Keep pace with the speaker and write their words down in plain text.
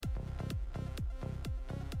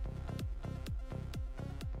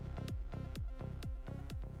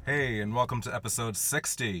Hey, and welcome to episode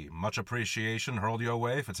 60. Much appreciation hurled your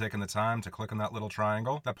way for taking the time to click on that little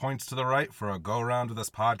triangle that points to the right for a go-round with this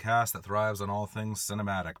podcast that thrives on all things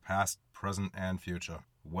cinematic, past, present, and future.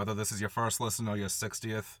 Whether this is your first listen or your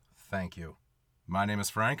 60th, thank you. My name is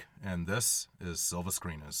Frank, and this is Silver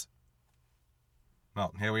Screeners.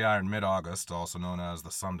 Well, here we are in mid-August, also known as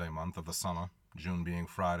the Sunday month of the summer, June being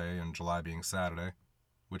Friday and July being Saturday,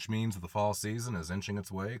 which means the fall season is inching its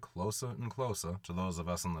way closer and closer to those of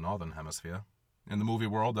us in the Northern Hemisphere. In the movie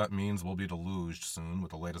world, that means we'll be deluged soon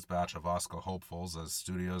with the latest batch of Oscar hopefuls as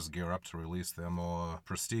studios gear up to release their more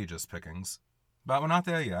prestigious pickings. But we're not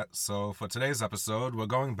there yet, so for today's episode, we're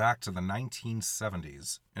going back to the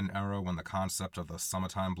 1970s, an era when the concept of the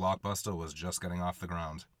summertime blockbuster was just getting off the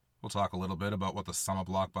ground. We'll talk a little bit about what the summer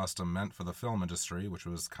blockbuster meant for the film industry, which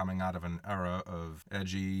was coming out of an era of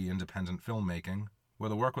edgy, independent filmmaking, where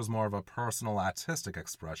the work was more of a personal artistic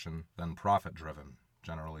expression than profit-driven,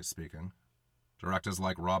 generally speaking. Directors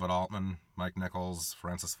like Robert Altman, Mike Nichols,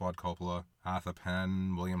 Francis Ford Coppola, Arthur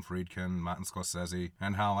Penn, William Friedkin, Martin Scorsese,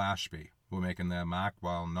 and Hal Ashby were making their mark,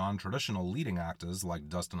 while non-traditional leading actors like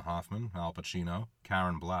Dustin Hoffman, Al Pacino,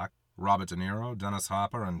 Karen Black, Robert De Niro, Dennis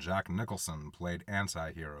Hopper, and Jack Nicholson played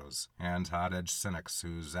anti-heroes and hard-edged cynics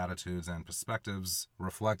whose attitudes and perspectives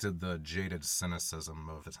reflected the jaded cynicism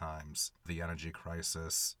of the times. The energy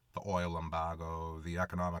crisis, the oil embargo, the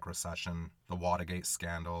economic recession, the Watergate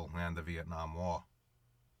scandal, and the Vietnam War.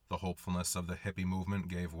 The hopefulness of the hippie movement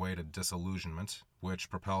gave way to disillusionment, which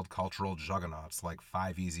propelled cultural juggernauts like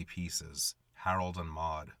Five Easy Pieces, Harold and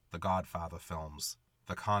Maude, the Godfather films,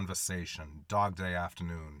 The Conversation, Dog Day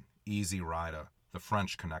Afternoon, Easy Rider, The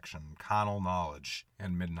French Connection, Carnal Knowledge,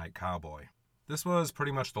 and Midnight Cowboy. This was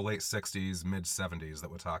pretty much the late 60s, mid-70s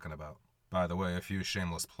that we're talking about. By the way, a few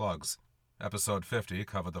shameless plugs. Episode 50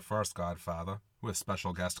 covered the first Godfather, with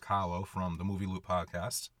special guest Carlo from the Movie Loop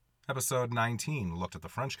podcast. Episode 19 looked at The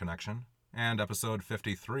French Connection, and episode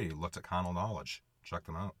 53 looked at Carnal Knowledge. Check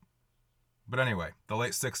them out. But anyway, the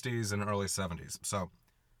late 60s and early 70s. So,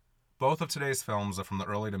 both of today's films are from the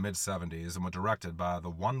early to mid-70s and were directed by the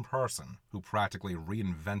one person who practically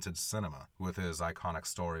reinvented cinema with his iconic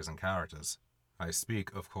stories and characters. I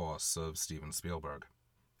speak, of course, of Steven Spielberg.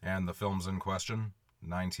 And the films in question,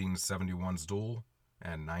 1971's Duel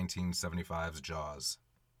and 1975's Jaws.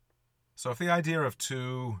 So if the idea of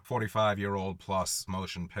two 45-year-old plus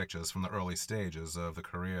motion pictures from the early stages of the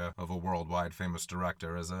career of a worldwide famous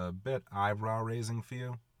director is a bit eyebrow-raising for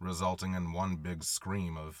you, resulting in one big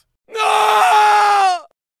scream of "No!"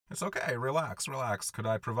 It's okay, relax. Could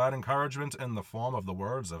I provide encouragement in the form of the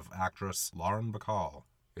words of actress Lauren Bacall?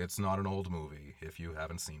 It's not an old movie, if you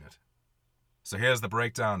haven't seen it. So here's the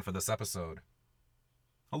breakdown for this episode.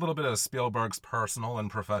 A little bit of Spielberg's personal and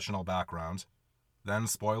professional background, then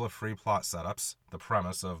spoiler-free plot setups, the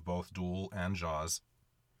premise of both Duel and Jaws,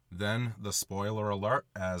 then the spoiler alert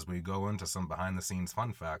as we go into some behind-the-scenes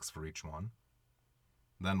fun facts for each one.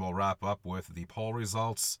 Then we'll wrap up with the poll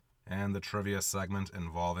results and the trivia segment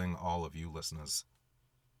involving all of you listeners.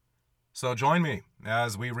 So join me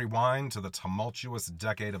as we rewind to the tumultuous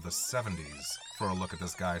decade of the 70s for a look at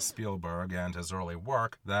this guy Spielberg and his early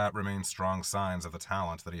work that remains strong signs of the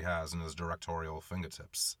talent that he has in his directorial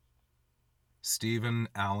fingertips. Steven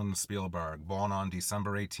Allen Spielberg, born on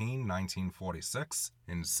December 18, 1946,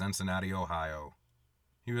 in Cincinnati, Ohio.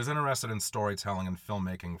 He was interested in storytelling and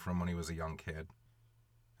filmmaking from when he was a young kid.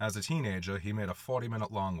 As a teenager, he made a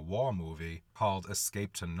 40-minute-long war movie called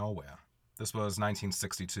Escape to Nowhere. This was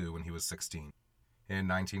 1962 when he was 16. In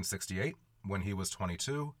 1968, when he was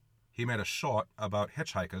 22, he made a short about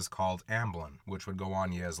hitchhikers called Amblin, which would go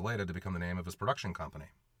on years later to become the name of his production company.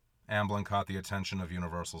 Amblin caught the attention of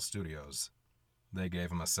Universal Studios. They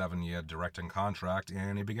gave him a 7-year directing contract,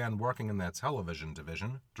 and he began working in their television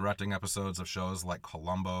division, directing episodes of shows like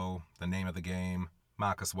Columbo, The Name of the Game,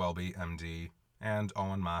 Marcus Welby, M.D., and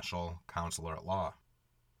Owen Marshall, Counselor at Law.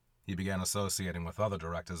 He began associating with other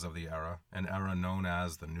directors of the era, an era known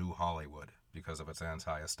as the New Hollywood, because of its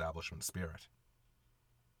anti-establishment spirit.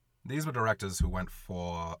 These were directors who went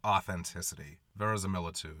for authenticity,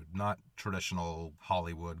 verisimilitude, not traditional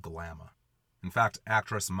Hollywood glamour. In fact,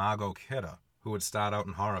 actress Margot Kidder, who would start out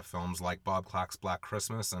in horror films like Bob Clark's Black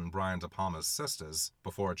Christmas and Brian De Palma's Sisters,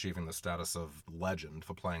 before achieving the status of legend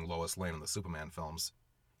for playing Lois Lane in the Superman films,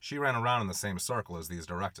 she ran around in the same circle as these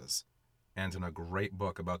directors. And in a great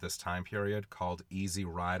book about this time period called Easy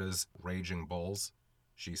Riders, Raging Bulls,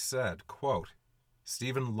 she said, quote,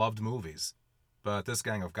 "Steven loved movies, but this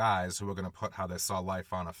gang of guys who were going to put how they saw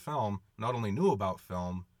life on a film not only knew about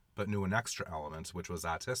film, but knew an extra element, which was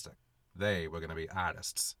artistic. They were going to be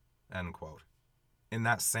artists." End quote. In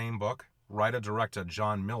that same book, writer-director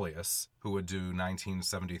John Milius, who would do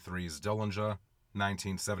 1973's Dillinger,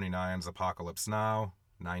 1979's Apocalypse Now,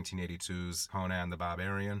 1982's Conan the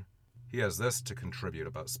Barbarian, he has this to contribute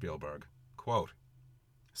about Spielberg. Quote,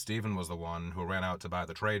 "Steven was the one who ran out to buy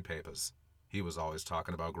the trade papers. He was always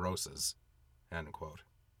talking about grosses." End quote.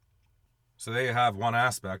 So there you have one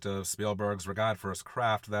aspect of Spielberg's regard for his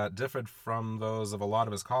craft that differed from those of a lot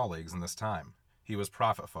of his colleagues in this time. He was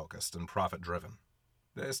profit-focused and profit-driven.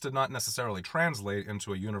 This did not necessarily translate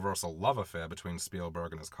into a universal love affair between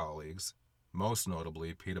Spielberg and his colleagues, most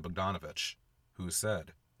notably Peter Bogdanovich, who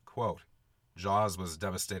said, quote, "Jaws was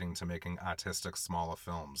devastating to making artistic, smaller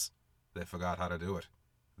films. They forgot how to do it.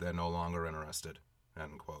 They're no longer interested."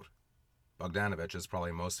 End quote. Bogdanovich is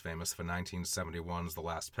probably most famous for 1971's The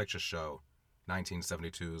Last Picture Show,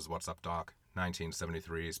 1972's What's Up, Doc?,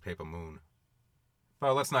 1973's Paper Moon.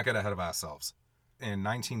 But let's not get ahead of ourselves. In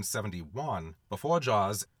 1971, before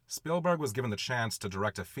Jaws, Spielberg was given the chance to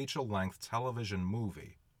direct a feature-length television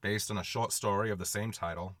movie based on a short story of the same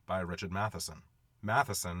title by Richard Matheson.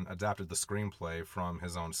 Matheson adapted the screenplay from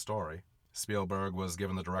his own story. Spielberg was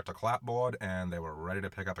given the director clapboard, and they were ready to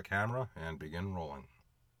pick up a camera and begin rolling.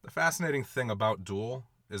 The fascinating thing about Duel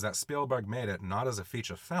is that Spielberg made it not as a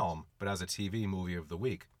feature film, but as a TV movie of the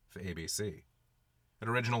week for ABC. It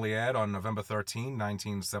originally aired on November 13,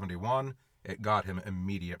 1971. It got him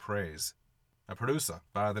immediate praise. A producer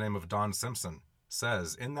by the name of Don Simpson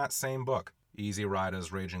says in that same book, Easy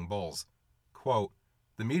Riders, Raging Bulls, quote,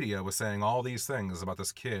 "The media was saying all these things about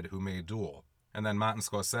this kid who made Duel, and then Martin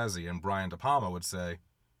Scorsese and Brian De Palma would say,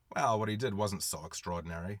 well, what he did wasn't so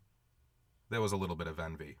extraordinary. There was a little bit of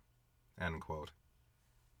envy." End quote.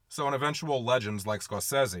 So when eventual legends like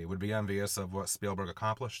Scorsese would be envious of what Spielberg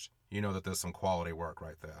accomplished, you know that there's some quality work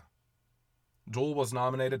right there. Duel was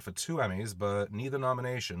nominated for 2 Emmys, but neither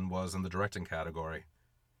nomination was in the directing category.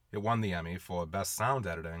 It won the Emmy for Best Sound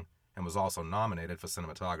Editing and was also nominated for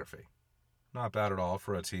cinematography. Not bad at all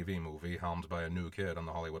for a TV movie helmed by a new kid on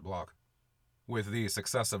the Hollywood block. With the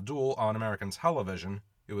success of Duel on American television,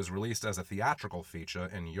 it was released as a theatrical feature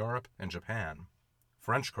in Europe and Japan.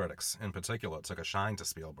 French critics, in particular, took a shine to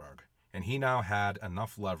Spielberg, and he now had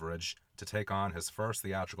enough leverage to take on his first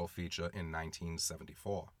theatrical feature in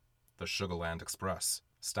 1974, The Sugarland Express,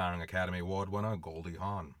 starring Academy Award winner Goldie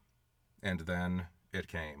Hawn. And then it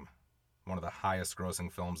came, one of the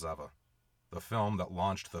highest-grossing films ever, the film that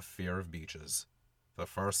launched the fear of beaches, the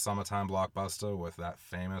first summertime blockbuster with that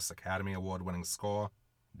famous Academy Award-winning score,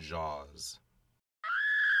 Jaws.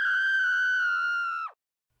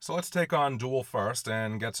 So let's take on Duel first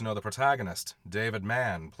and get to know the protagonist, David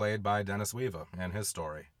Mann, played by Dennis Weaver, and his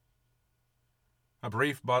story. A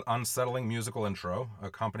brief but unsettling musical intro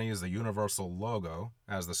accompanies the Universal logo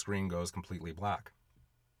as the screen goes completely black.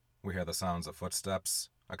 We hear the sounds of footsteps,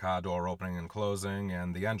 a car door opening and closing,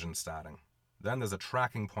 and the engine starting. Then there's a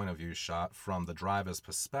tracking point-of-view shot from the driver's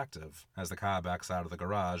perspective as the car backs out of the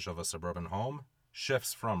garage of a suburban home,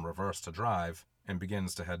 shifts from reverse to drive, and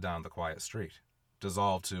begins to head down the quiet street.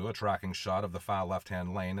 Dissolved to a tracking shot of the far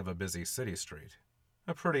left-hand lane of a busy city street.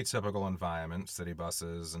 A pretty typical environment, city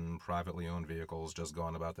buses and privately owned vehicles just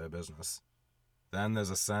going about their business. Then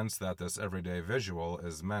there's a sense that this everyday visual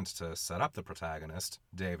is meant to set up the protagonist,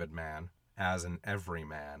 David Mann, as an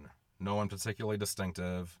everyman. No one particularly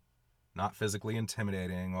distinctive, not physically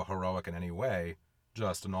intimidating or heroic in any way,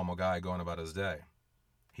 just a normal guy going about his day.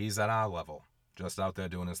 He's at our level, just out there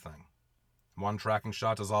doing his thing. One tracking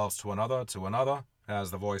shot dissolves to another,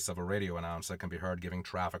 as the voice of a radio announcer can be heard giving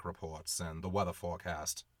traffic reports and the weather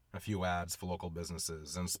forecast, a few ads for local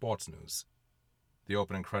businesses, and sports news. The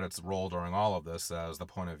opening credits roll during all of this as the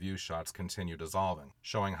point-of-view shots continue dissolving,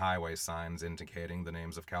 showing highway signs indicating the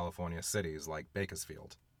names of California cities like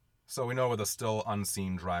Bakersfield. So we know where the still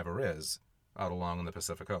unseen driver is, out along on the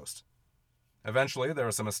Pacific coast. Eventually, there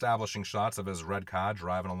are some establishing shots of his red car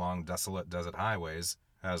driving along desolate desert highways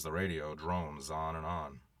as the radio drones on and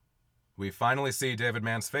on. We finally see David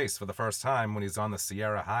Mann's face for the first time when he's on the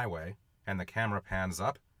Sierra Highway, and the camera pans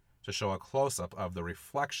up to show a close-up of the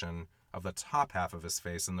reflection of the top half of his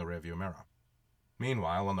face in the rearview mirror.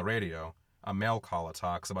 Meanwhile, on the radio, a mail caller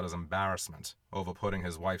talks about his embarrassment over putting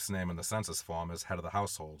his wife's name in the census form as head of the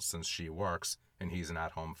household since she works and he's an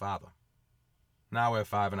at-home father. Now we're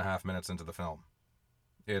 5.5 minutes into the film.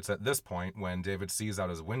 It's at this point when David sees out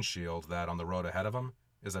his windshield that on the road ahead of him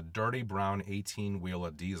is a dirty brown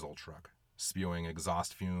 18-wheeler diesel truck, spewing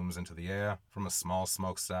exhaust fumes into the air from a small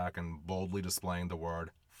smokestack and boldly displaying the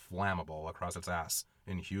word flammable across its ass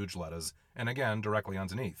in huge letters, and again directly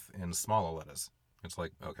underneath in smaller letters. It's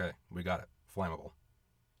like, okay, we got it, flammable.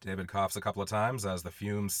 David coughs a couple of times as the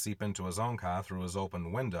fumes seep into his own car through his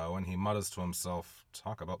open window, and he mutters to himself,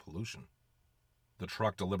 talk about pollution. The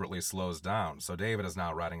truck deliberately slows down, so David is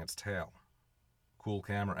now riding its tail. Cool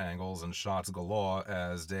camera angles and shots galore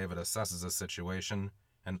as David assesses his situation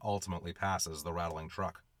and ultimately passes the rattling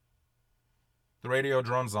truck. The radio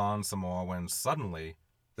drones on some more when suddenly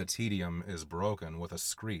the tedium is broken with a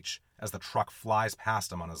screech as the truck flies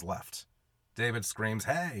past him on his left. David screams,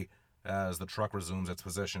 "Hey!" as the truck resumes its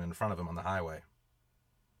position in front of him on the highway.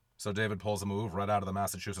 So David pulls a move right out of the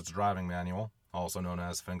Massachusetts driving manual, also known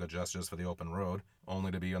as finger gestures for the open road,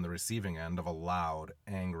 only to be on the receiving end of a loud,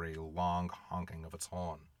 angry, long honking of its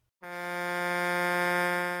horn.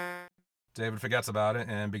 David forgets about it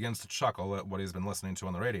and begins to chuckle at what he's been listening to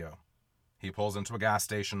on the radio. He pulls into a gas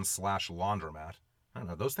station / laundromat. I don't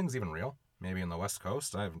know, are those things even real? Maybe in the West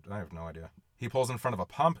Coast? I have no idea. He pulls in front of a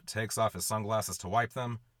pump, takes off his sunglasses to wipe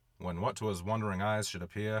them, when what to his wondering eyes should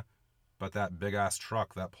appear but that big-ass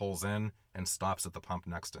truck that pulls in and stops at the pump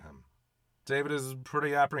next to him. David is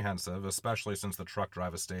pretty apprehensive, especially since the truck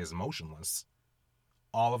driver stays motionless.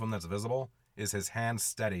 All of him that's visible is his hand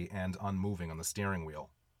steady and unmoving on the steering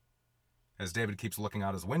wheel. As David keeps looking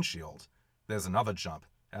out his windshield, there's another jump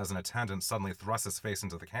as an attendant suddenly thrusts his face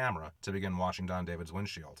into the camera to begin washing down David's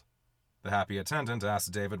windshield. The happy attendant asks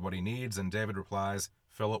David what he needs, and David replies,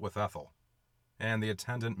 "Fill it with Ethel." And the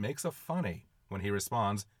attendant makes a funny when he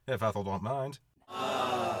responds, "If Ethel don't mind."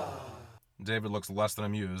 David looks less than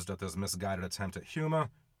amused at this misguided attempt at humor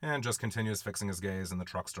and just continues fixing his gaze in the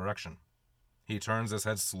truck's direction. He turns his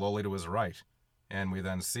head slowly to his right, and we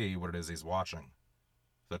then see what it is he's watching.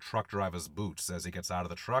 The truck driver's boots as he gets out of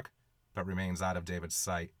the truck, but remains out of David's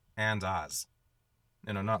sight and eyes.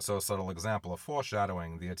 In a not-so-subtle example of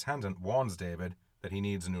foreshadowing, the attendant warns David that he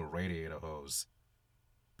needs a new radiator hose.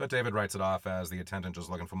 But David writes it off as the attendant just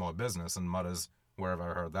looking for more business and mutters, "Where have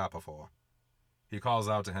I heard that before?" He calls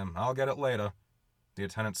out to him, "I'll get it later." The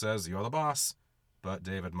attendant says, "You're the boss." But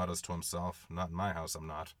David mutters to himself, "Not in my house, I'm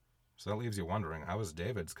not." So that leaves you wondering, how is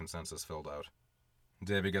David's consensus filled out?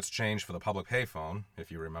 David gets changed for the public payphone, if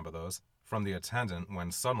you remember those, from the attendant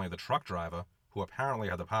when suddenly the truck driver, who apparently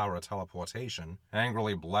had the power of teleportation,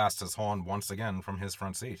 angrily blasts his horn once again from his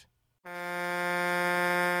front seat.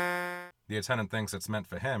 The attendant thinks it's meant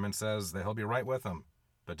for him and says that he'll be right with him,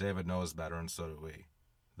 but David knows better, and so do we.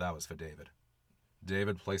 That was for David.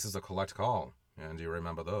 David places a collect call, and you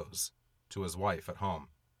remember those, to his wife at home.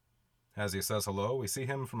 As he says hello, we see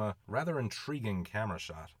him from a rather intriguing camera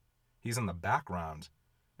shot. He's in the background,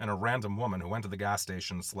 and a random woman who went to the gas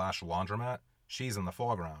station / laundromat, she's in the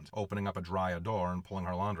foreground, opening up a dryer door and pulling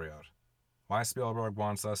her laundry out. Why Spielberg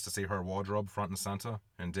wants us to see her wardrobe front and center,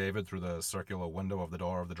 and David through the circular window of the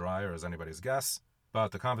door of the dryer is anybody's guess,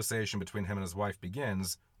 but the conversation between him and his wife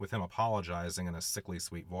begins with him apologizing in a sickly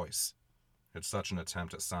sweet voice. It's such an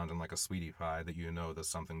attempt at sounding like a sweetie pie that you know there's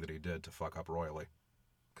something that he did to fuck up royally.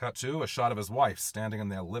 Cut to a shot of his wife standing in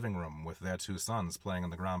their living room with their 2 sons playing on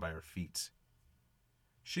the ground by her feet.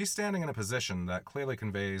 She's standing in a position that clearly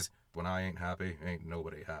conveys, "When I ain't happy, ain't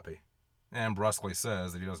nobody happy," and brusquely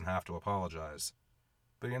says that he doesn't have to apologize.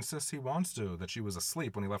 But he insists he wants to, that she was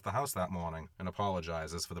asleep when he left the house that morning, and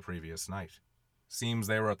apologizes for the previous night. Seems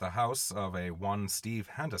they were at the house of a one Steve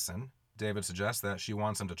Henderson. David suggests that she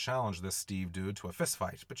wants him to challenge this Steve dude to a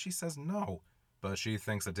fistfight, but she says no. But she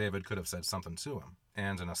thinks that David could have said something to him.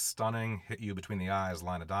 And in a stunning, hit-you-between-the-eyes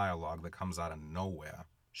line of dialogue that comes out of nowhere,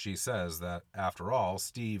 she says that, after all,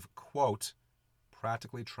 Steve, quote,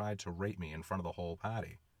 "practically tried to rape me in front of the whole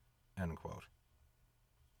party," end quote.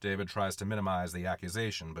 David tries to minimize the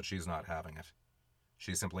accusation, but she's not having it.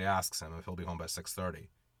 She simply asks him if he'll be home by 6:30,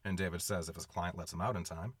 and David says if his client lets him out in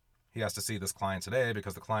time. He has to see this client today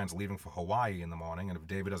because the client's leaving for Hawaii in the morning, and if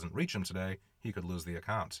David doesn't reach him today, he could lose the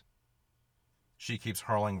account. She keeps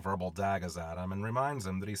hurling verbal daggers at him and reminds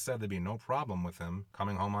him that he said there'd be no problem with him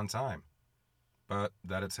coming home on time. But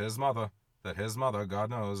that it's his mother, that his mother, God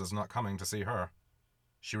knows, is not coming to see her.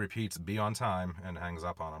 She repeats, "Be on time," and hangs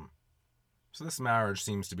up on him. So this marriage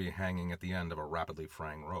seems to be hanging at the end of a rapidly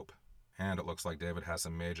fraying rope, and it looks like David has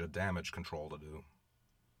some major damage control to do.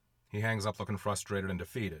 He hangs up looking frustrated and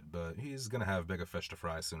defeated, but he's going to have bigger fish to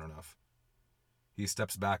fry soon enough. He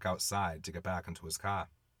steps back outside to get back into his car.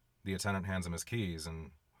 The attendant hands him his keys,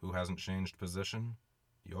 and who hasn't changed position?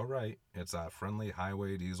 You're right, it's our friendly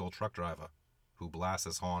highway diesel truck driver, who blasts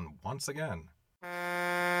his horn once again.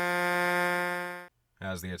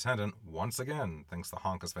 As the attendant, once again, thinks the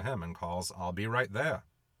honk is for him and calls, "I'll be right there."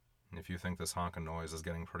 If you think this honking noise is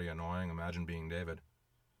getting pretty annoying, imagine being David.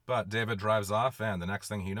 But David drives off, and the next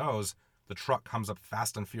thing he knows, the truck comes up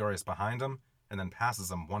fast and furious behind him, and then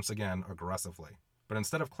passes him once again aggressively. But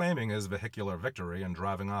instead of claiming his vehicular victory and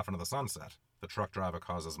driving off into the sunset, the truck driver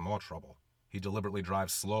causes more trouble. He deliberately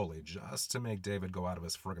drives slowly just to make David go out of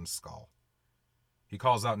his friggin' skull. He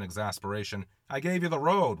calls out in exasperation, "I gave you the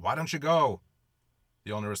road, why don't you go?"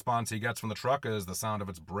 The only response he gets from the truck is the sound of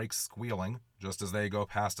its brakes squealing, just as they go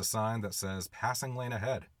past a sign that says "Passing lane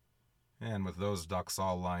ahead." And with those ducks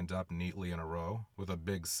all lined up neatly in a row, with a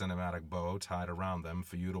big cinematic bow tied around them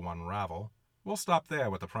for you to unravel, we'll stop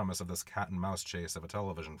there with the premise of this cat-and-mouse chase of a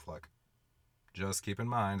television flick. Just keep in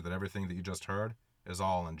mind that everything that you just heard is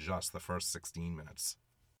all in just the first 16 minutes.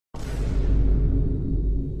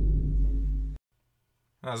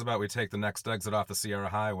 How's about we take the next exit off the Sierra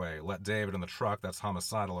Highway, let David and the truck that's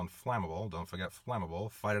homicidal and flammable, don't forget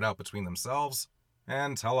flammable, fight it out between themselves,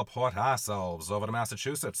 and teleport ourselves over to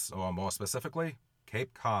Massachusetts, or more specifically,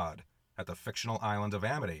 Cape Cod, at the fictional island of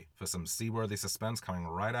Amity, for some seaworthy suspense coming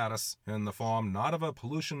right at us in the form not of a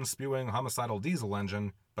pollution-spewing homicidal diesel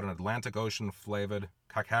engine, but an Atlantic Ocean-flavored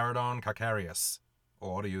Carcharodon carcharias,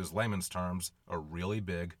 or to use layman's terms, a really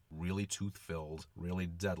big, really tooth-filled, really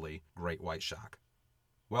deadly great white shark.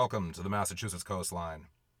 Welcome to the Massachusetts coastline.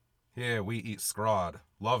 Here we eat scrod,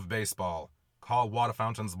 love baseball, call water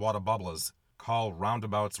fountains water bubblers, call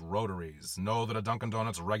roundabouts rotaries, know that a Dunkin'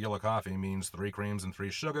 Donuts regular coffee means 3 creams and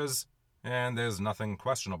 3 sugars, and there's nothing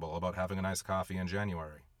questionable about having a nice coffee in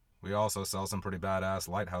January. We also sell some pretty badass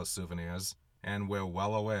lighthouse souvenirs, and we're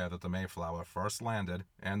well aware that the Mayflower first landed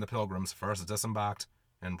and the Pilgrims first disembarked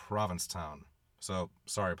in Provincetown. So,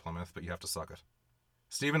 sorry Plymouth, but you have to suck it.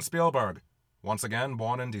 Steven Spielberg, once again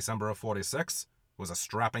born in December of '46, was a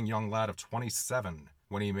strapping young lad of 27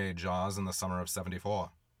 when he made Jaws in the summer of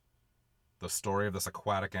 '74. The story of this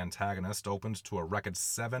aquatic antagonist opened to a record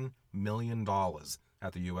 $7 million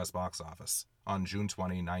at the U.S. box office on June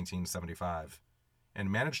 20, 1975, and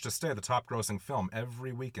managed to stay the top-grossing film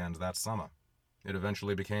every weekend that summer. It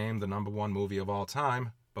eventually became the #1 movie of all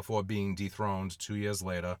time, before being dethroned 2 years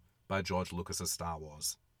later by George Lucas's Star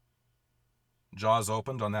Wars. Jaws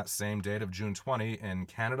opened on that same date of June 20 in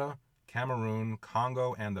Canada, Cameroon,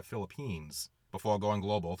 Congo, and the Philippines, before going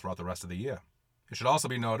global throughout the rest of the year. It should also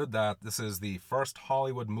be noted that this is the first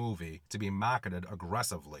Hollywood movie to be marketed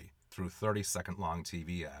aggressively through 30-second-long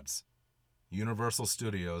TV ads. Universal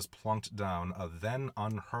Studios plunked down a then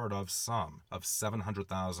unheard-of sum of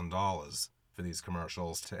 $700,000 for these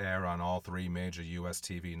commercials to air on all 3 major U.S.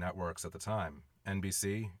 TV networks at the time,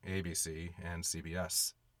 NBC, ABC, and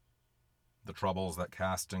CBS. The troubles that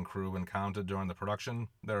cast and crew encountered during the production,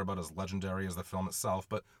 they're about as legendary as the film itself,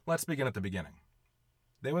 but let's begin at the beginning.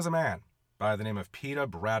 There was a man by the name of Peter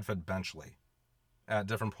Bradford Benchley. At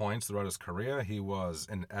different points throughout his career, he was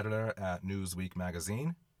an editor at Newsweek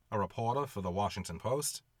magazine, a reporter for the Washington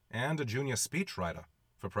Post, and a junior speechwriter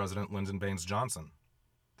for President Lyndon Baines Johnson.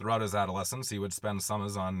 Throughout his adolescence, he would spend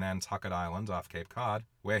summers on Nantucket Island off Cape Cod,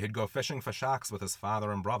 where he'd go fishing for sharks with his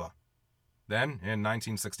father and brother. Then, in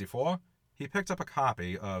 1964, he picked up a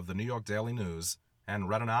copy of the New York Daily News and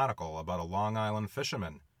read an article about a Long Island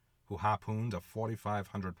fisherman who harpooned a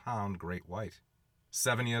 4,500-pound great white.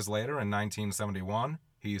 7 years later, in 1971,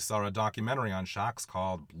 he saw a documentary on sharks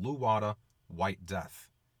called Blue Water, White Death.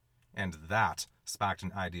 And that sparked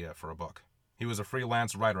an idea for a book. He was a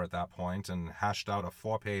freelance writer at that point and hashed out a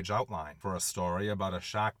 4-page outline for a story about a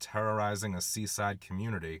shark terrorizing a seaside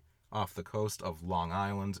community off the coast of Long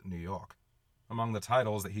Island, New York. Among the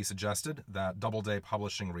titles that he suggested that Doubleday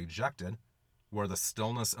Publishing rejected were The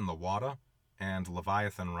Stillness in the Water and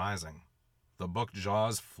Leviathan Rising. The book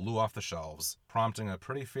Jaws flew off the shelves, prompting a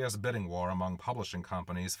pretty fierce bidding war among publishing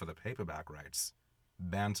companies for the paperback rights.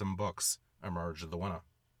 Bantam Books emerged the winner.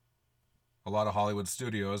 A lot of Hollywood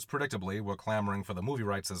studios, predictably, were clamoring for the movie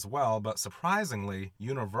rights as well, but surprisingly,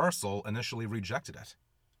 Universal initially rejected it.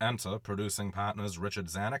 Enter producing partners Richard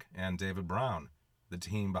Zanuck and David Brown, the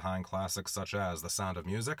team behind classics such as The Sound of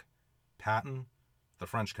Music, Patton, The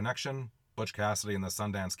French Connection, Butch Cassidy and the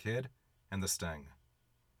Sundance Kid, and The Sting.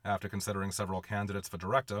 After considering several candidates for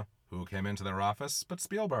director, who came into their office but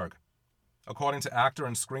Spielberg? According to actor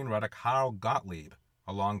and screenwriter Carl Gottlieb,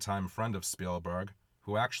 a longtime friend of Spielberg,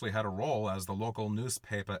 who actually had a role as the local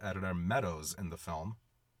newspaper editor Meadows in the film,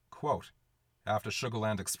 quote, "After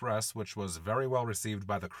Sugarland Express, which was very well received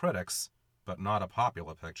by the critics, but not a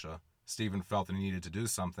popular picture, Stephen felt that he needed to do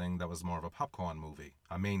something that was more of a popcorn movie,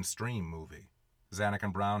 a mainstream movie. Zanuck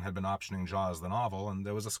and Brown had been optioning Jaws the novel, and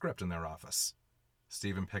there was a script in their office.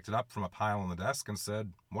 Stephen picked it up from a pile on the desk and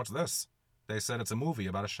said, 'What's this?' They said, 'It's a movie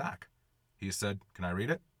about a shack.' He said, 'Can I read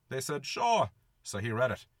it?' They said, 'Sure.' So he read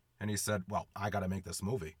it, and he said, 'Well, I gotta make this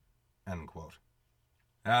movie.'" End quote.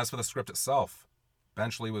 As for the script itself,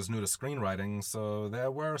 Benchley was new to screenwriting, so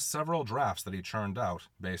there were several drafts that he churned out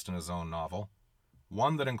based on his own novel.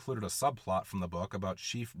 One that included a subplot from the book about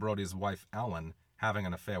Chief Brody's wife Ellen having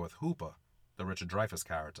an affair with Hooper, the Richard Dreyfuss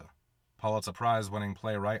character. Pulitzer Prize-winning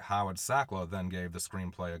playwright Howard Sackler then gave the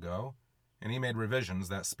screenplay a go, and he made revisions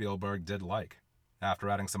that Spielberg did like. After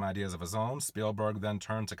adding some ideas of his own, Spielberg then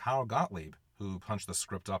turned to Carl Gottlieb, who punched the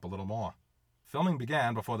script up a little more. Filming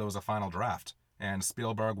began before there was a final draft, and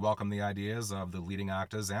Spielberg welcomed the ideas of the leading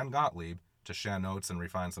actors and Gottlieb to share notes and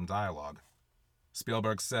refine some dialogue.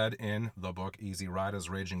 Spielberg said in the book Easy Riders,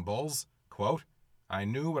 Raging Bulls, quote, "I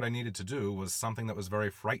knew what I needed to do was something that was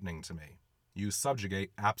very frightening to me. You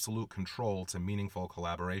subjugate absolute control to meaningful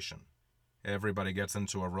collaboration. Everybody gets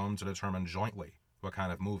into a room to determine jointly what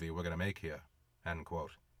kind of movie we're going to make here." End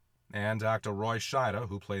quote. And actor Roy Scheider,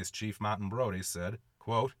 who plays Chief Martin Brody, said,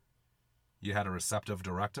 quote, "You had a receptive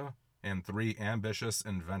director and 3 ambitious,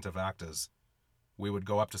 inventive actors. We would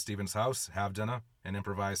go up to Stephen's house, have dinner, and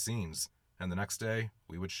improvise scenes, and the next day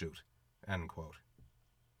we would shoot." End quote.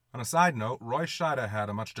 On a side note, Roy Scheider had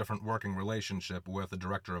a much different working relationship with the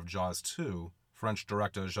director of Jaws 2, French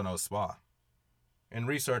director Jeannot Soit. In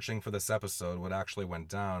researching for this episode what actually went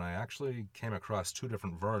down, I actually came across 2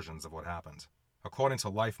 different versions of what happened. According to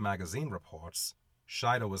Life magazine reports,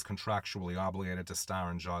 Scheider was contractually obligated to star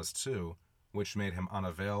in Jaws 2, which made him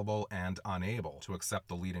unavailable and unable to accept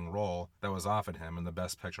the leading role that was offered him in the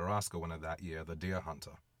Best Picture Oscar winner that year, The Deer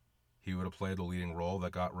Hunter. He would have played the leading role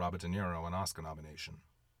that got Robert De Niro an Oscar nomination.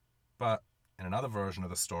 But in another version of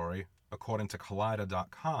the story, according to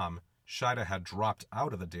Collider.com, Scheider had dropped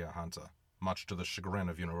out of The Deer Hunter, much to the chagrin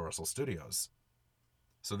of Universal Studios.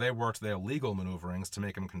 So they worked their legal maneuverings to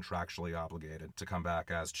make him contractually obligated to come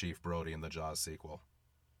back as Chief Brody in the Jaws sequel.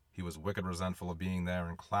 He was wicked resentful of being there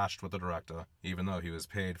and clashed with the director, even though he was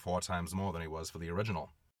paid 4 times more than he was for the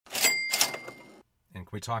original. And can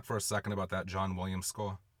we talk for a second about that John Williams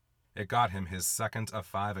score? It got him his 2nd of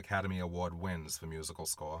 5 Academy Award wins for musical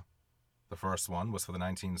score. The first one was for the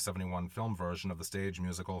 1971 film version of the stage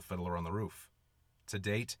musical Fiddler on the Roof. To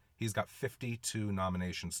date, he's got 52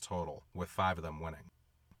 nominations total, with 5 of them winning.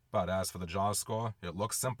 But as for the Jaws score, it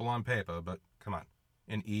looks simple on paper, but come on.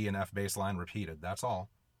 An E and F bass line repeated, that's all.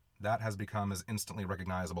 That has become as instantly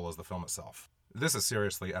recognizable as the film itself. This is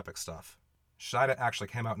seriously epic stuff. Scheider actually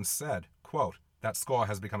came out and said, quote, "That score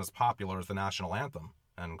has become as popular as the national anthem,"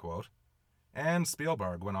 end quote. And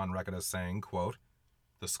Spielberg went on record as saying, quote,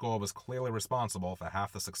 "The score was clearly responsible for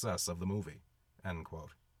half the success of the movie," end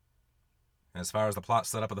quote. As far as the plot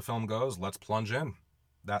setup of the film goes, let's plunge in.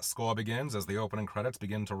 That score begins as the opening credits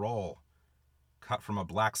begin to roll. Cut from a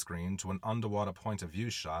black screen to an underwater point of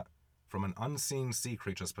view shot from an unseen sea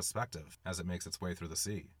creature's perspective as it makes its way through the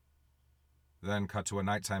sea. Then cut to a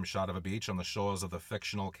nighttime shot of a beach on the shores of the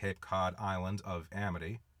fictional Cape Cod island of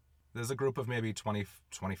Amity. There's a group of maybe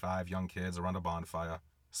 20-25 young kids around a bonfire,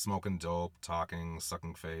 smoking dope, talking,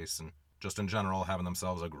 sucking face, and just in general having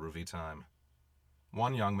themselves a groovy time.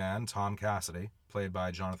 One young man, Tom Cassidy, played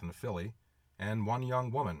by Jonathan Filley, and one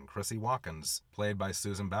young woman, Chrissy Watkins, played by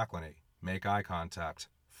Susan Backlany, make eye contact,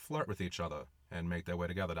 flirt with each other, and make their way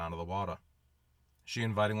together down to the water. She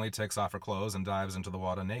invitingly takes off her clothes and dives into the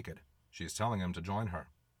water naked. She's telling him to join her,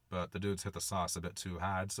 but the dude's hit the sauce a bit too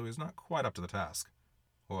hard, so he's not quite up to the task.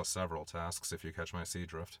 Or several tasks, if you catch my sea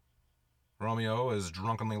drift. Romeo is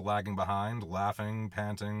drunkenly lagging behind, laughing,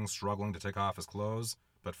 panting, struggling to take off his clothes,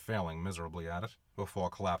 but failing miserably at it, before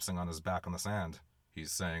collapsing on his back on the sand.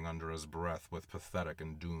 He's saying under his breath with pathetic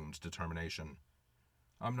and doomed determination,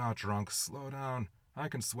 "I'm not drunk, slow down, I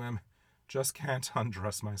can swim, just can't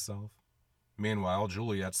undress myself." Meanwhile,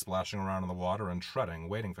 Juliet's splashing around in the water and treading,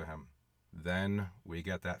 waiting for him. Then we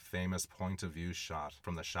get that famous point-of-view shot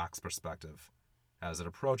from the shark's perspective, as it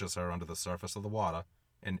approaches her under the surface of the water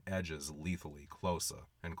and edges lethally closer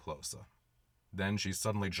and closer. Then she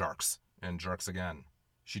suddenly jerks, and jerks again.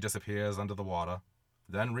 She disappears under the water,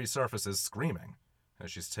 then resurfaces screaming,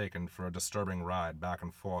 as she's taken for a disturbing ride back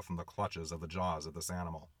and forth in the clutches of the jaws of this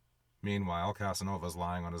animal. Meanwhile, Casanova's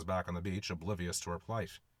lying on his back on the beach, oblivious to her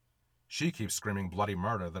plight. She keeps screaming bloody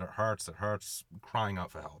murder, that it hurts, crying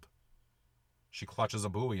out for help. She clutches a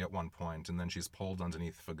buoy at one point, and then she's pulled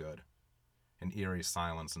underneath for good. An eerie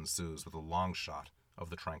silence ensues with a long shot of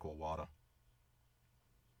the tranquil water.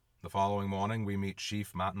 The following morning, we meet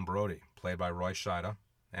Chief Martin Brody, played by Roy Scheider,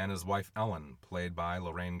 and his wife Ellen, played by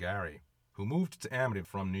Lorraine Gary, who moved to Amity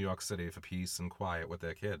from New York City for peace and quiet with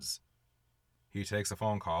their kids. He takes a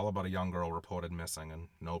phone call about a young girl reported missing, and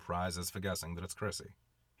no prizes for guessing that it's Chrissy.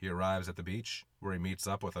 He arrives at the beach, where he meets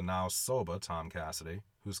up with a now sober Tom Cassidy,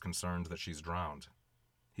 who's concerned that she's drowned.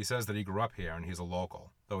 He says that he grew up here and he's a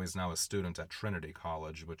local, though he's now a student at Trinity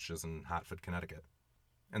College, which is in Hartford, Connecticut.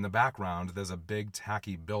 In the background, there's a big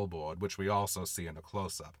tacky billboard, which we also see in a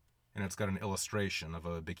close-up, and it's got an illustration of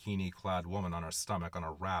a bikini-clad woman on her stomach on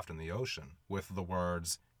a raft in the ocean, with the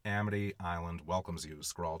words, "Amity Island welcomes you,"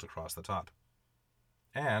 scrawled across the top.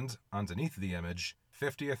 And, underneath the image,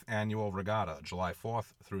 50th Annual Regatta, July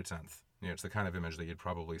 4th through 10th. It's the kind of image that you'd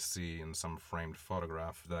probably see in some framed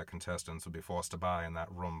photograph that contestants would be forced to buy in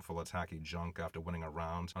that room full of tacky junk after winning a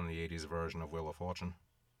round on the 80s version of Wheel of Fortune.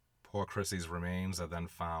 Poor Chrissy's remains are then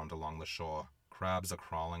found along the shore. Crabs are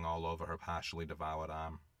crawling all over her partially devoured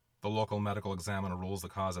arm. The local medical examiner rules the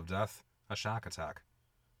cause of death a shark attack,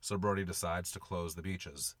 so Brody decides to close the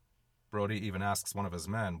beaches. Brody even asks one of his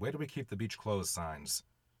men, "Where do we keep the beach closed signs?"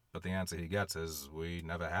 But the answer he gets is, "We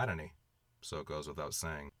never had any." So it goes without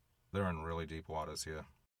saying, they're in really deep waters here.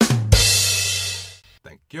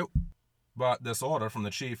 Thank you. But this order from the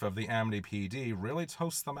chief of the Amity PD really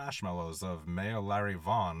toasts the marshmallows of Mayor Larry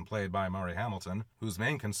Vaughn, played by Murray Hamilton, whose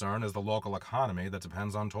main concern is the local economy that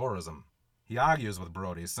depends on tourism. He argues with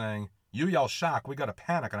Brody, saying, "You yell shark, we got a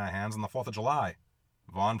panic on our hands on the 4th of July.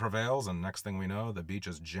 Vaughn prevails, and next thing we know, the beach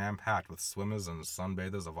is jam-packed with swimmers and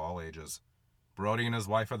sunbathers of all ages. Brody and his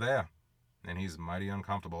wife are there, and he's mighty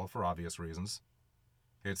uncomfortable for obvious reasons.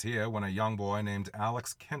 It's here when a young boy named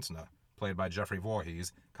Alex Kintner, played by Jeffrey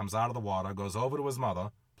Voorhees, comes out of the water, goes over to his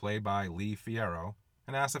mother, played by Lee Fierro,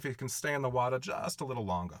 and asks if he can stay in the water just a little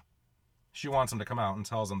longer. She wants him to come out and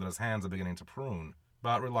tells him that his hands are beginning to prune,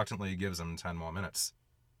 but reluctantly gives him 10 more minutes.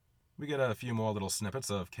 We get a few more little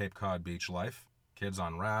snippets of Cape Cod beach life. Kids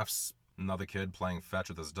on rafts, another kid playing fetch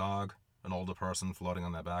with his dog, an older person floating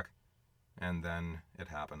on their back. And then it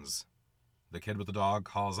happens. The kid with the dog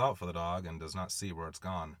calls out for the dog and does not see where it's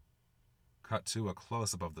gone. Cut to a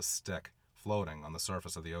close-up of the stick, floating on the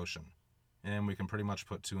surface of the ocean. And we can pretty much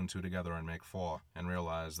put 2 and 2 together and make 4, and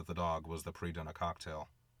realize that the dog was the pre-dinner cocktail.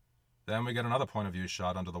 Then we get another point of view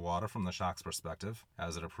shot under the water from the shark's perspective,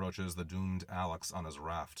 as it approaches the doomed Alex on his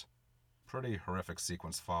raft. Pretty horrific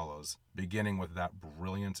sequence follows, beginning with that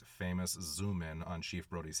brilliant, famous zoom-in on Chief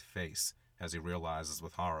Brody's face, as he realizes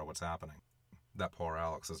with horror what's happening. That poor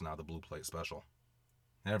Alex is now the Blue Plate special.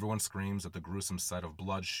 Everyone screams at the gruesome sight of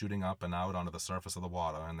blood shooting up and out onto the surface of the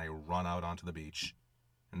water, and they run out onto the beach.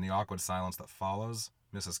 In the awkward silence that follows,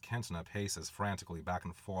 Mrs. Kintner paces frantically back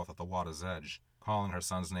and forth at the water's edge, calling her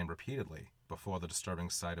son's name repeatedly, before the disturbing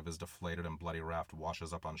sight of his deflated and bloody raft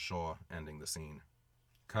washes up on shore, ending the scene.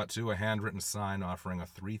 Cut to a handwritten sign offering a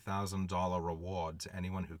 $3,000 reward to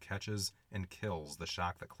anyone who catches and kills the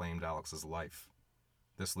shark that claimed Alex's life.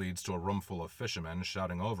 This leads to a room full of fishermen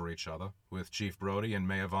shouting over each other, with Chief Brody and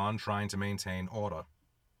Mayor Vaughn trying to maintain order.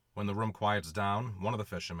 When the room quiets down, one of the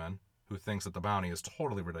fishermen, who thinks that the bounty is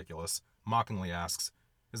totally ridiculous, mockingly asks,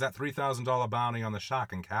 "Is that $3,000 bounty on the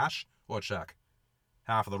shark in cash or check?"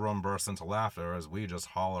 Half of the room bursts into laughter as we just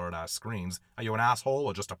holler at our screens, "Are you an asshole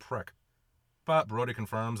or just a prick?" But Brody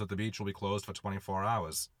confirms that the beach will be closed for 24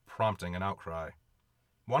 hours, prompting an outcry.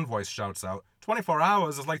 One voice shouts out, "24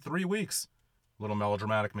 hours is like 3 weeks." A little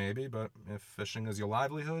melodramatic maybe, but if fishing is your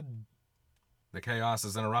livelihood... The chaos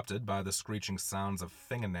is interrupted by the screeching sounds of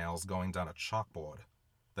fingernails going down a chalkboard.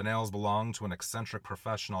 The nails belong to an eccentric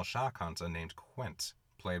professional shark hunter named Quint,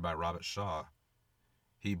 played by Robert Shaw.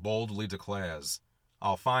 He boldly declares,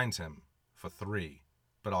 "I'll find him for 3,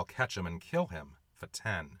 but I'll catch him and kill him for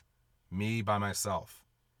 10. Me by myself.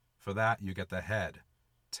 For that you get the head,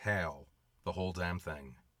 tail, the whole damn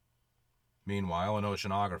thing." Meanwhile, an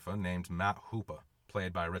oceanographer named Matt Hooper,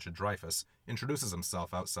 played by Richard Dreyfuss, introduces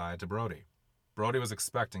himself outside to Brody. Brody was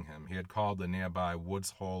expecting him. He had called the nearby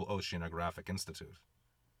Woods Hole Oceanographic Institute.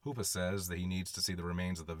 Hooper says that he needs to see the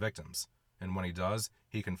remains of the victims, and when he does,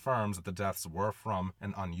 he confirms that the deaths were from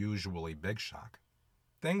an unusually big shark.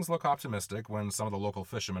 Things look optimistic when some of the local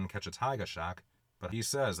fishermen catch a tiger shark, but he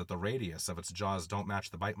says that the radius of its jaws don't match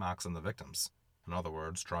the bite marks on the victims. In other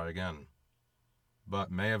words, try again.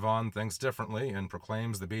 But Mayor Vaughn thinks differently and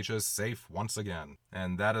proclaims the beach is safe once again.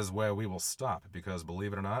 And that is where we will stop, because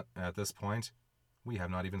believe it or not, at this point, we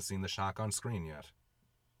have not even seen the shark on screen yet.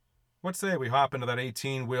 What say we hop into that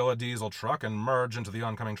 18-wheeler diesel truck and merge into the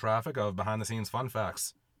oncoming traffic of behind-the-scenes fun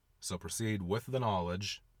facts? So proceed with the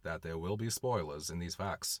knowledge that there will be spoilers in these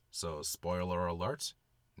facts. So spoiler alert,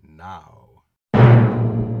 now.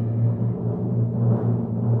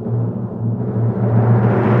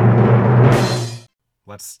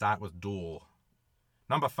 Let's start with Duel.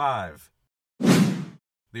 Number 5.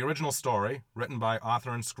 The original story, written by author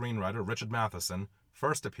and screenwriter Richard Matheson,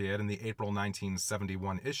 first appeared in the April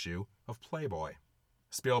 1971 issue of Playboy.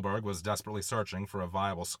 Spielberg was desperately searching for a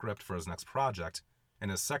viable script for his next project,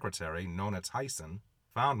 and his secretary, Nona Tyson,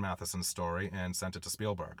 found Matheson's story and sent it to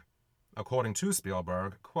Spielberg. According to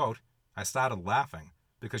Spielberg, quote, "I started laughing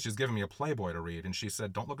because she's giving me a Playboy to read, and she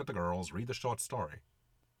said, 'Don't look at the girls, read the short story.'"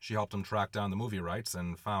 She helped him track down the movie rights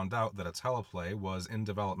and found out that a teleplay was in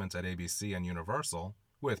development at ABC and Universal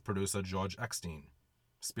with producer George Eckstein.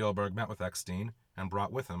 Spielberg met with Eckstein and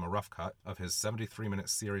brought with him a rough cut of his 73-minute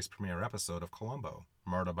series premiere episode of Columbo,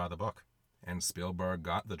 Murder by the Book, and Spielberg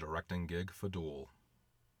got the directing gig for Duel.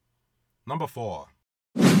 Number 4.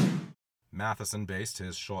 Matheson based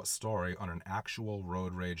his short story on an actual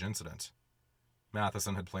road rage incident.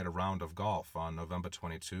 Matheson had played a round of golf on November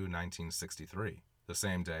 22, 1963, the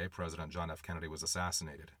same day President John F. Kennedy was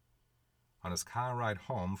assassinated. On his car ride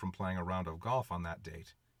home from playing a round of golf on that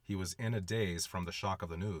date, he was in a daze from the shock of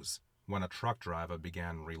the news when a truck driver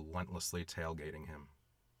began relentlessly tailgating him.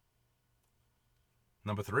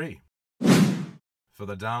 Number 3. For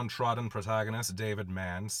the downtrodden protagonist David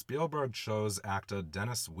Mann, Spielberg chose actor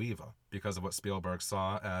Dennis Weaver because of what Spielberg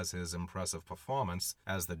saw as his impressive performance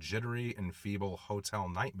as the jittery and feeble hotel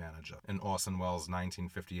night manager in Orson Welles'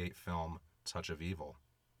 1958 film Touch of Evil.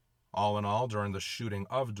 All in all, during the shooting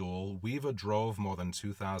of Duel, Weaver drove more than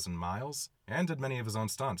 2,000 miles and did many of his own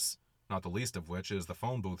stunts, not the least of which is the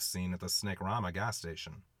phone booth scene at the Snake-Rama gas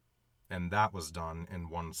station. And that was done in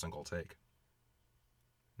one single take.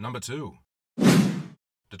 Number 2.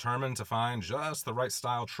 Determined to find just the right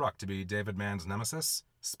style truck to be David Mann's nemesis,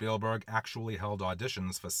 Spielberg actually held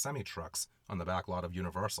auditions for semi-trucks on the backlot of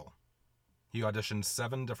Universal. He auditioned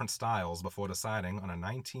 7 different styles before deciding on a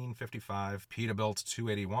 1955 Peterbilt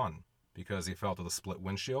 281 because he felt that the split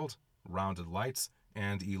windshield, rounded lights,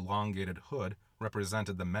 and elongated hood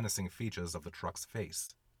represented the menacing features of the truck's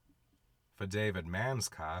face. For David Mann's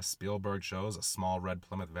car, Spielberg chose a small red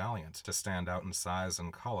Plymouth Valiant to stand out in size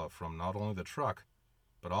and color from not only the truck,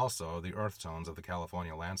 but also the earth tones of the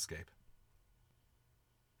California landscape.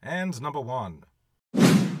 And number 1.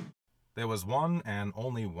 There was one and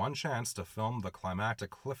only one chance to film the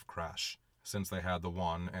climactic cliff crash, since they had the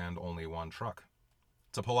one and only one truck.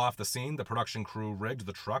 To pull off the scene, the production crew rigged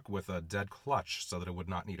the truck with a dead clutch so that it would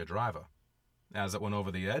not need a driver. As it went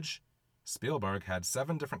over the edge, Spielberg had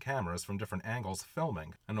 7 different cameras from different angles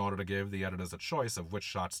filming in order to give the editors a choice of which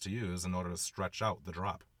shots to use in order to stretch out the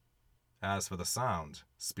drop. As for the sound,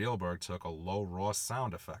 Spielberg took a low roar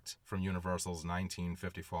sound effect from Universal's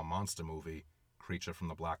 1954 monster movie, Creature from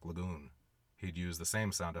the Black Lagoon. He'd used the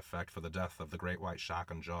same sound effect for the death of the great white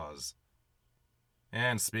shark in Jaws.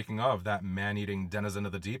 And speaking of that man-eating denizen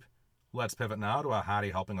of the deep, let's pivot now to a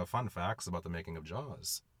hearty helping of fun facts about the making of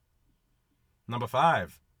Jaws. Number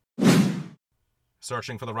 5.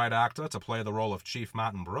 Searching for the right actor to play the role of Chief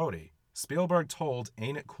Martin Brody, Spielberg told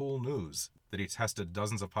Ain't It Cool News that he tested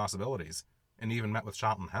dozens of possibilities and even met with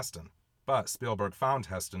Charlton Heston. But Spielberg found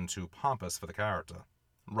Heston too pompous for the character.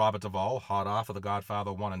 Robert Duvall, hot off of The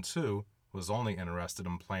Godfather 1 and 2, was only interested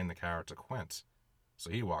in playing the character Quint, so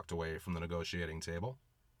he walked away from the negotiating table.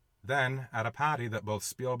 Then, at a party that both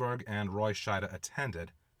Spielberg and Roy Scheider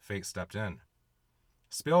attended, fate stepped in.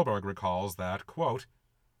 Spielberg recalls that, quote,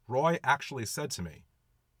 "Roy actually said to me,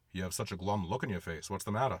 'You have such a glum look in your face, what's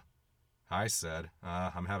the matter?' I said,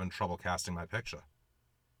 'I'm having trouble casting my picture.'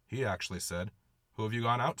 He actually said, 'Who have you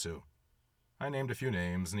gone out to?' I named a few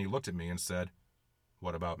names, and he looked at me and said,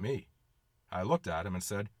 'What about me?' I looked at him and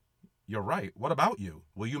said, 'You're right, what about you?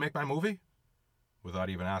 Will you make my movie?' Without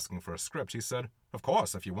even asking for a script, he said, 'Of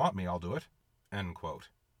course, if you want me, I'll do it.'" End quote.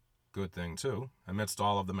 Good thing, too. Amidst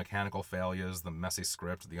all of the mechanical failures, the messy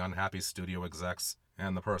script, the unhappy studio execs,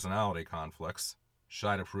 and the personality conflicts,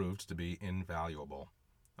 Scheider proved to be invaluable.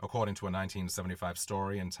 According to a 1975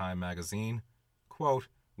 story in Time magazine, quote,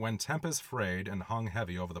 "When Tempest frayed and hung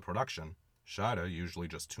heavy over the production, Scheider usually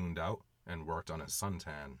just tuned out and worked on his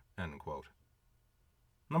suntan." End quote.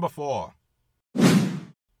 Number 4.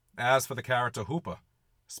 As for the character Hooper,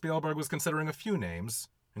 Spielberg was considering a few names,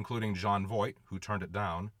 including Jon Voight, who turned it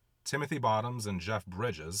down, Timothy Bottoms and Jeff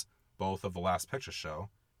Bridges, both of The Last Picture Show,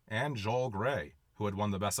 and Joel Grey, who had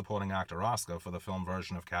won the Best Supporting Actor Oscar for the film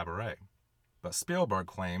version of Cabaret. But Spielberg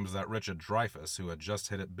claims that Richard Dreyfuss, who had just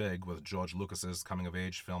hit it big with George Lucas's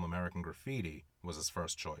coming-of-age film American Graffiti, was his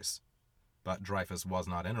first choice. But Dreyfuss was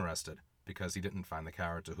not interested, because he didn't find the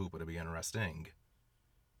character Hooper to be interesting.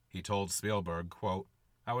 He told Spielberg, quote,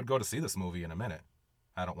 "I would go to see this movie in a minute.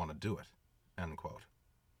 I don't want to do it." End quote.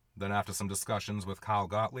 Then after some discussions with Kyle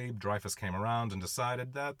Gottlieb, Dreyfuss came around and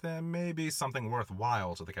decided that there may be something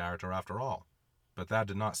worthwhile to the character after all. But that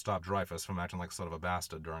did not stop Dreyfuss from acting like sort of a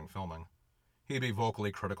bastard during filming. He'd be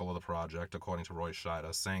vocally critical of the project, according to Roy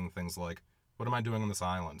Scheider, saying things like, "What am I doing on this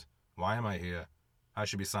island? Why am I here? I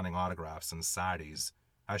should be signing autographs and sardies.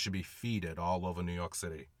 I should be feeded all over New York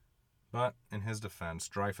City. But, in his defense,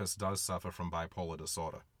 Dreyfuss does suffer from bipolar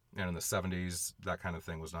disorder, and in the 70s, that kind of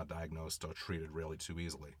thing was not diagnosed or treated really too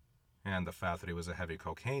easily. And the fact that he was a heavy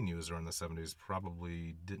cocaine user in the 70s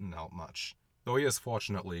probably didn't help much, though he is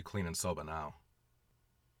fortunately clean and sober now.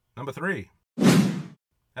 Number 3.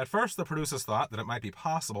 At first, the producers thought that it might be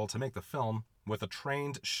possible to make the film with a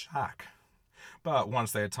trained shack. But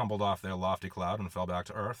once they had tumbled off their lofty cloud and fell back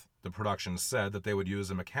to earth, the production said that they would use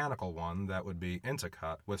a mechanical one that would be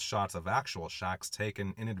intercut with shots of actual shacks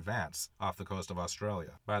taken in advance off the coast of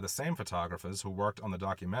Australia by the same photographers who worked on the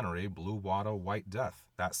documentary Blue Water, White Death,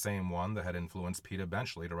 that same one that had influenced Peter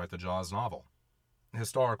Benchley to write the Jaws novel.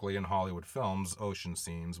 Historically, in Hollywood films, ocean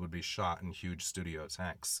scenes would be shot in huge studio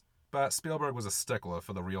tanks. But Spielberg was a stickler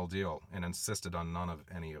for the real deal and insisted on none of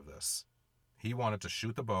any of this. He wanted to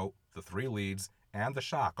shoot the boat, the 3 leads, and the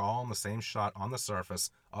shack all in the same shot on the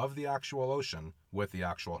surface of the actual ocean with the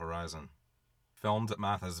actual horizon. Filmed at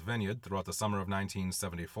Martha's Vineyard throughout the summer of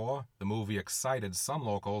 1974, the movie excited some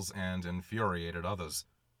locals and infuriated others.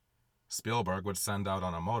 Spielberg would send out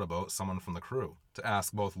on a motorboat someone from the crew to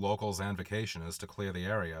ask both locals and vacationers to clear the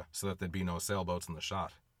area so that there'd be no sailboats in the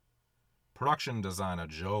shot. Production designer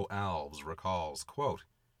Joe Alves recalls, quote,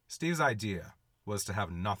 "Steve's idea was to have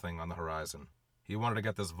nothing on the horizon. He wanted to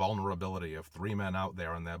get this vulnerability of 3 men out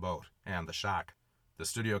there in their boat, and the shack. The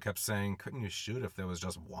studio kept saying, couldn't you shoot if there was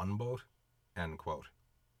just one boat?" End quote.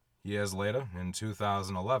 Years later, in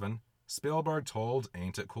 2011, Spielberg told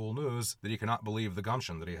Ain't It Cool News that he could not believe the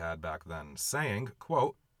gumption that he had back then, saying,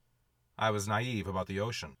 quote, "I was naive about the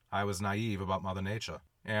ocean. I was naive about Mother Nature.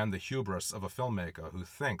 And the hubris of a filmmaker who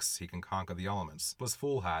thinks he can conquer the elements was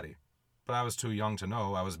foolhardy. But I was too young to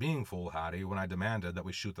know I was being foolhardy when I demanded that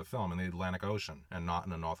we shoot the film in the Atlantic Ocean and not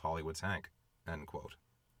in a North Hollywood tank." End quote.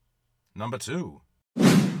 Number 2.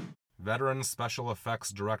 Veteran special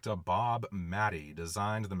effects director Bob Matty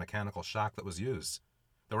designed the mechanical shack that was used.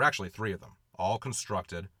 There were actually 3 of them, all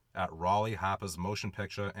constructed at Raleigh Harper's Motion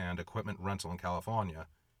Picture and Equipment Rental in California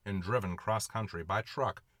and driven cross-country by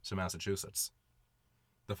truck to Massachusetts.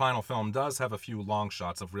 The final film does have a few long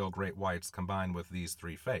shots of real great whites combined with these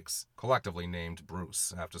 3 fakes, collectively named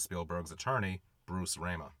Bruce, after Spielberg's attorney, Bruce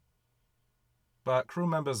Rama. But crew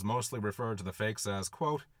members mostly referred to the fakes as,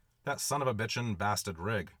 quote, "that son of a bitchin' bastard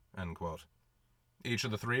rig," end quote. Each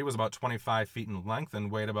of the 3 was about 25 feet in length and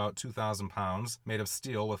weighed about 2,000 pounds, made of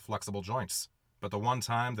steel with flexible joints. But the one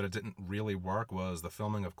time that it didn't really work was the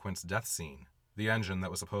filming of Quint's death scene. The engine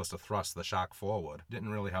that was supposed to thrust the shack forward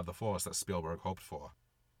didn't really have the force that Spielberg hoped for.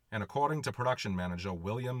 And according to production manager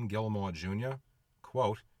William Gilmore Jr.,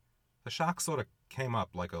 quote, "the shack sort of came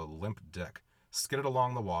up like a limp dick, skidded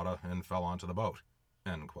along the water, and fell onto the boat,"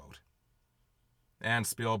 end quote. And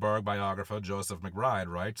Spielberg biographer Joseph McBride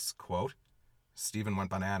writes, quote, "Steven went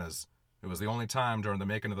bananas. It was the only time during the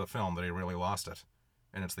making of the film that he really lost it.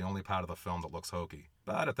 And it's the only part of the film that looks hokey.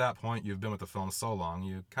 But at that point, you've been with the film so long,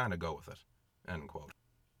 you kind of go with it," end quote.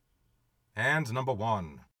 And number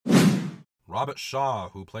 1. Robert Shaw,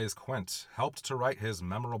 who plays Quint, helped to write his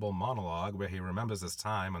memorable monologue where he remembers his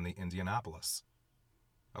time on the Indianapolis.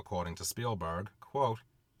 According to Spielberg, quote,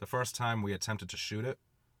 "the first time we attempted to shoot it,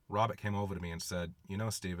 Robert came over to me and said, 'You know,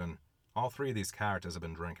 Steven, all 3 of these characters have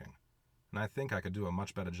been drinking, and I think I could do a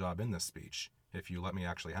much better job in this speech if you let me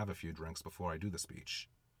actually have a few drinks before I do the speech.'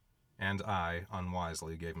 And I,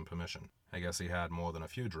 unwisely, gave him permission. I guess he had more than a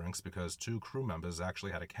few drinks because 2 crew members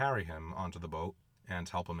actually had to carry him onto the boat and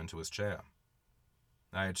help him into his chair.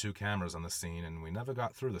 I had 2 cameras on the scene, and we never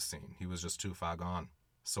got through the scene. He was just too far gone.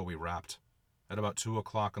 So we wrapped. At about 2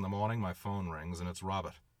 o'clock in the morning, my phone rings, and it's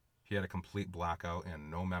Robert. He had a complete blackout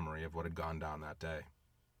and no memory of what had gone down that day.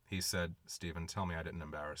 He said, 'Steven, tell me I didn't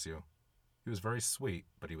embarrass you.' He was very sweet,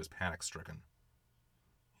 but he was panic-stricken.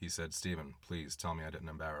 He said, 'Steven, please tell me I didn't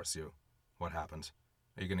embarrass you. What happened?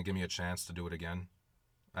 Are you going to give me a chance to do it again?'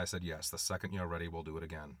 I said, 'Yes, the second you're ready, we'll do it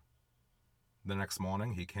again.' The next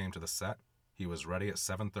morning, he came to the set. He was ready at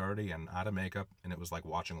 7:30 and out of makeup, and it was like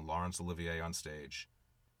watching Laurence Olivier on stage.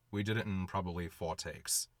 We did it in probably 4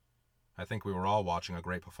 takes. I think we were all watching a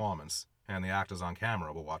great performance, and the actors on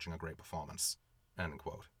camera were watching a great performance." End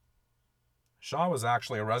quote. Shaw was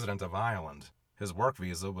actually a resident of Ireland. His work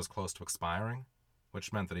visa was close to expiring,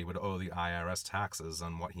 which meant that he would owe the IRS taxes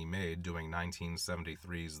on what he made doing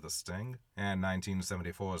 1973's The Sting and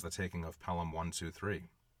 1974's The Taking of Pelham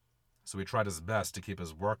 123. So he tried his best to keep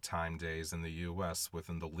his work time days in the U.S.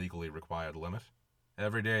 within the legally required limit.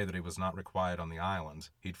 Every day that he was not required on the island,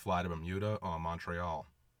 he'd fly to Bermuda or Montreal.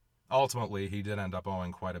 Ultimately, he did end up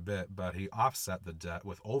owing quite a bit, but he offset the debt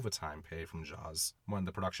with overtime pay from Jaws when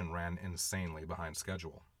the production ran insanely behind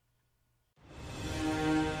schedule.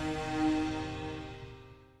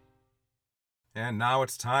 And now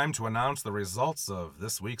it's time to announce the results of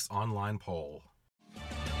this week's online poll.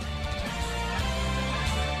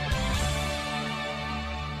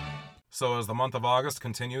 So as the month of August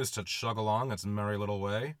continues to chug along its merry little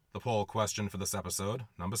way, the poll question for this episode,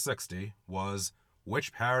 number 60, was,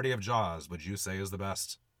 which parody of Jaws would you say is the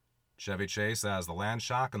best? Chevy Chase as the land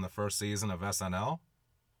shark in the first season of SNL?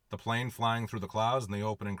 The plane flying through the clouds in the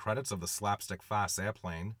opening credits of the slapstick Fast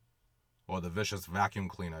Airplane? Or the vicious vacuum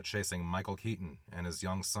cleaner chasing Michael Keaton and his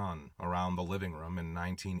young son around the living room in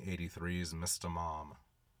 1983's Mr. Mom?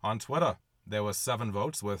 On Twitter, there were 7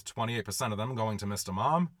 votes, with 28% of them going to Mr.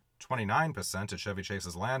 Mom, 29% to Chevy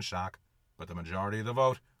Chase's Land Shark, but the majority of the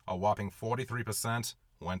vote, a whopping 43%,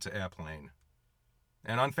 went to Airplane.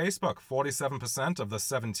 And on Facebook, 47% of the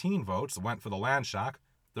 17 votes went for the Land Shark,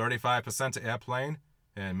 35% to Airplane,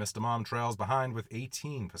 and Mr. Mom trails behind with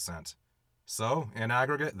 18%. So, in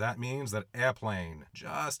aggregate, that means that Airplane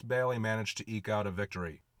just barely managed to eke out a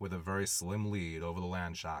victory with a very slim lead over the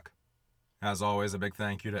Land Shark. As always, a big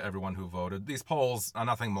thank you to everyone who voted. These polls are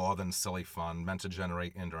nothing more than silly fun meant to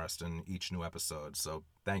generate interest in each new episode, so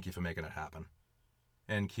thank you for making it happen.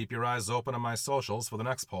 And keep your eyes open on my socials for the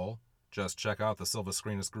next poll. Just check out the Silver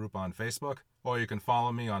Screeners group on Facebook, or you can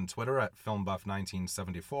follow me on Twitter at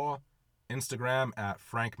FilmBuff1974, Instagram at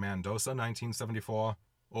FrankMandosa1974,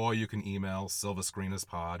 or you can email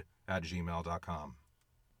silverscreenerspod@gmail.com.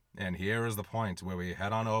 And here is the point where we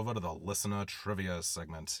head on over to the listener trivia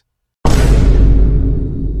segment.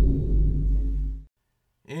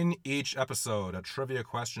 In each episode, a trivia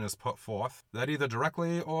question is put forth that either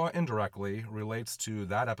directly or indirectly relates to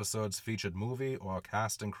that episode's featured movie or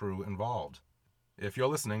cast and crew involved. If you're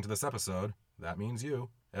listening to this episode, that means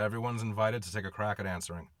you. Everyone's invited to take a crack at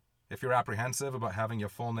answering. If you're apprehensive about having your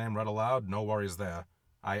full name read aloud, no worries there.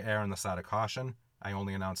 I err on the side of caution. I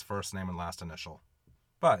only announce first name and last initial.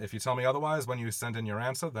 But if you tell me otherwise when you send in your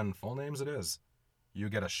answer, then full names it is. You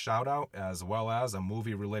get a shout-out as well as a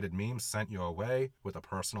movie-related meme sent your way with a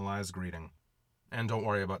personalized greeting. And don't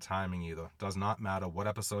worry about timing either. Does not matter what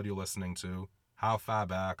episode you're listening to, how far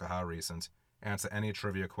back or how recent. Answer any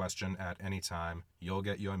trivia question at any time. You'll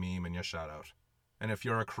get your meme and your shout-out. And if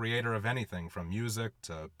you're a creator of anything from music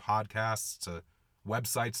to podcasts to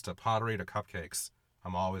websites to pottery to cupcakes,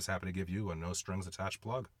 I'm always happy to give you a no-strings-attached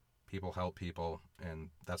plug. People help people,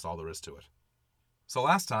 and that's all there is to it. So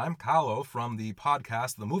last time, Carlo from the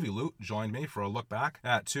podcast The Movie Loot joined me for a look back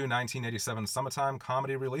at 2 1987 summertime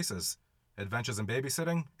comedy releases, Adventures in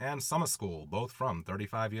Babysitting and Summer School, both from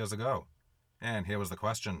 35 years ago. And here was the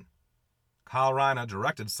question. Carl Reiner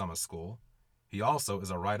directed Summer School. He also is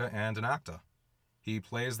a writer and an actor. He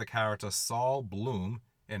plays the character Saul Bloom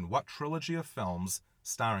in what trilogy of films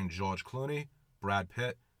starring George Clooney, Brad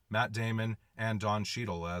Pitt, Matt Damon, and Don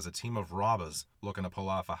Cheadle as a team of robbers looking to pull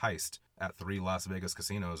off a heist at 3 Las Vegas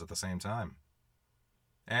casinos at the same time?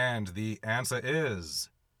 And the answer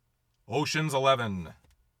is Ocean's 11.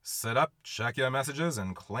 Sit up, check your messages,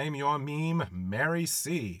 and claim your meme, Mary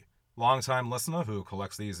C. Longtime listener who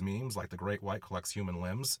collects these memes like the great white collects human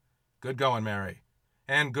limbs. Good going, Mary.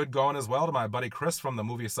 And good going as well to my buddy Chris from the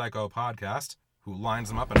Movie Psycho podcast, who lines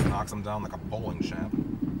them up and knocks them down like a bowling champ.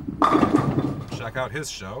 Check out his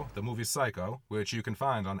show, The Movie Psycho, which you can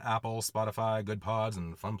find on Apple, Spotify, Good Pods,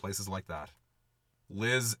 and fun places like that.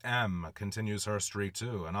 Liz M. continues her streak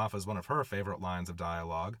too, and offers one of her favorite lines of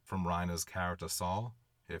dialogue from Reiner's character Saul.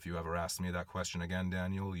 If you ever ask me that question again,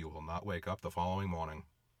 Daniel, you will not wake up the following morning.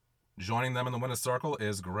 Joining them in the winner's circle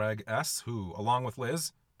is Greg S., who, along with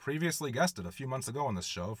Liz, previously guested a few months ago on this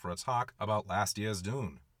show for a talk about last year's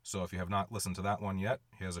Dune. So if you have not listened to that one yet,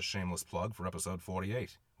 here's a shameless plug for episode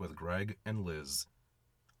 48 with Greg and Liz.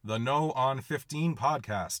 The No on 15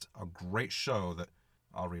 podcast, a great show that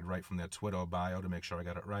I'll read right from their Twitter bio to make sure I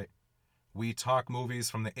got it right. We talk movies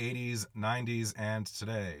from the 80s, 90s, and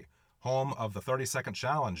today. Home of the 30-second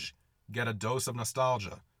challenge. Get a dose of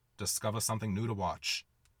nostalgia. Discover something new to watch.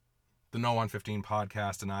 The No on 15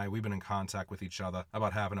 podcast and I, we've been in contact with each other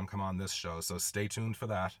about having him come on this show, so stay tuned for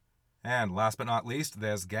that. And last but not least,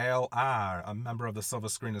 there's Gail R., a member of the Silver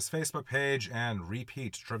Screeners Facebook page and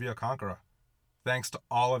repeat Trivia Conqueror. Thanks to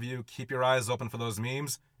all of you. Keep your eyes open for those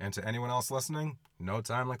memes. And to anyone else listening, no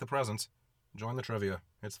time like the present. Join the trivia.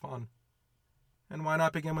 It's fun. And why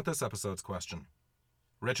not begin with this episode's question?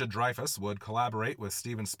 Richard Dreyfuss would collaborate with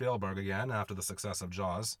Steven Spielberg again after the success of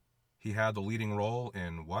Jaws. He had the leading role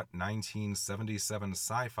in what 1977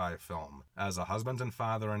 sci-fi film as a husband and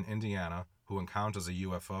father in Indiana who encounters a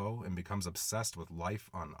UFO and becomes obsessed with life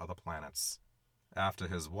on other planets. After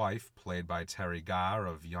his wife, played by Terry Garr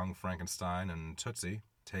of Young Frankenstein and Tootsie,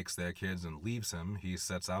 takes their kids and leaves him, he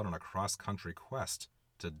sets out on a cross-country quest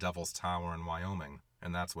to Devil's Tower in Wyoming,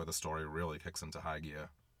 and that's where the story really kicks into high gear.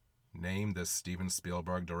 Name this Steven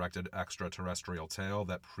Spielberg-directed extraterrestrial tale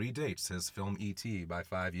that predates his film E.T. by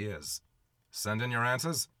 5 years. Send in your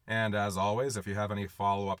answers, and as always, if you have any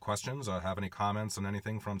follow-up questions or have any comments on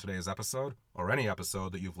anything from today's episode, or any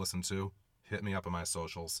episode that you've listened to, hit me up on my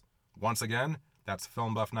socials. Once again, that's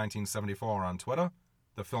FilmBuff1974 on Twitter,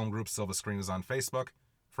 the Film Group Silver Screen is on Facebook,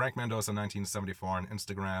 Frank Mendoza1974 on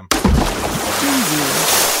Instagram,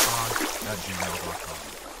 at gmail.com.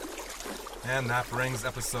 And that brings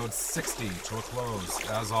episode 60 to a close.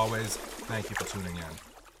 As always, thank you for tuning in.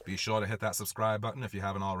 Be sure to hit that subscribe button if you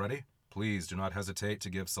haven't already. Please do not hesitate to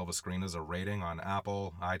give Silver Screeners a rating on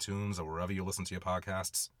Apple, iTunes, or wherever you listen to your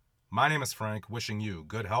podcasts. My name is Frank, wishing you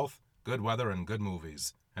good health, good weather, and good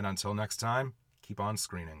movies. And until next time, keep on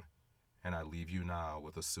screening. And I leave you now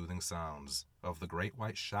with the soothing sounds of the great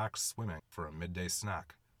white shark swimming for a midday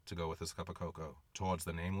snack to go with his cup of cocoa towards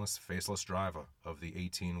the nameless, faceless driver of the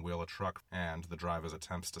 18-wheeler truck and the driver's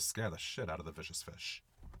attempts to scare the shit out of the vicious fish.